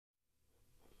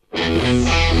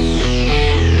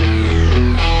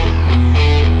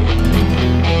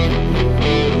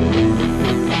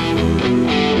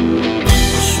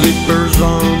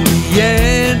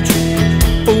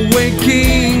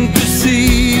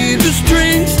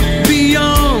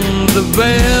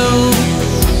veil.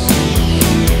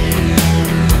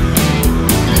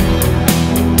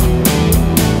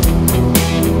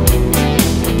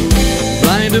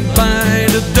 Blinded by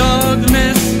the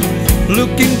darkness,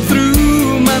 looking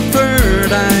through my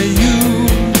third eye, you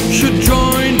should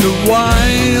join the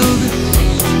wild.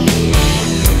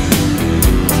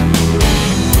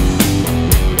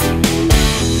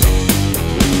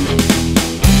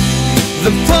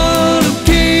 The fall of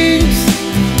kings,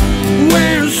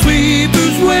 where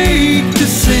sleepers wake to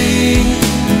sing.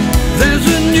 There's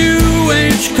a new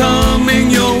age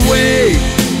coming your way,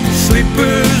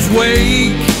 sleepers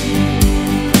wake.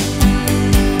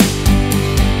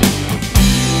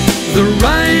 The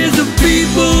rise of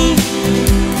people,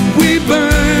 we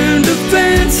burn the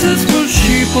fences for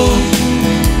sheeple.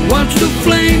 Watch the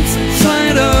flames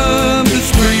slide up the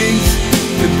strings,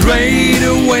 the great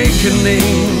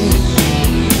awakening.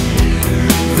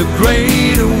 The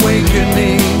great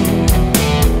awakening.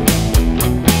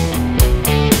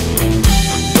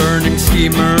 Burning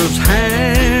schemers'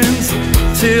 hands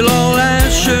till all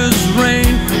ashes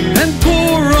rain and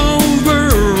pour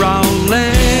over our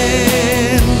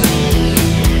land.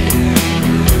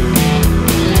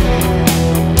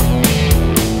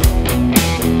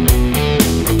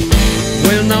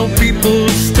 When our people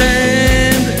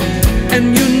stand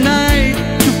and unite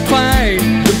to fight,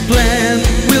 the plan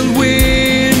will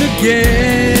win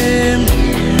again.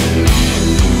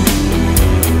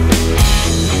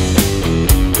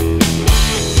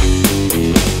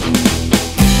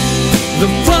 The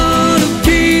fall of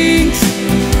kings,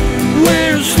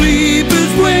 where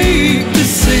sleepers wake to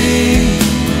sing.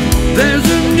 There's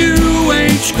a new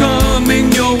age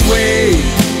coming your way,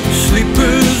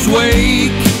 sleepers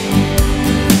wake.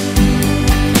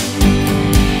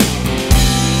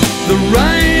 The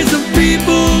rise of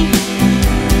people,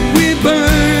 we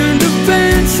burn the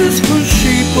fences for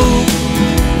sheeple.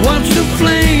 Watch the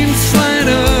flames slide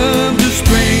up the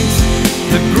strings,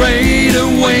 the great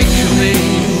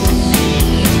awakening.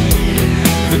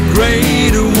 The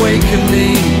great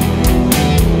awakening.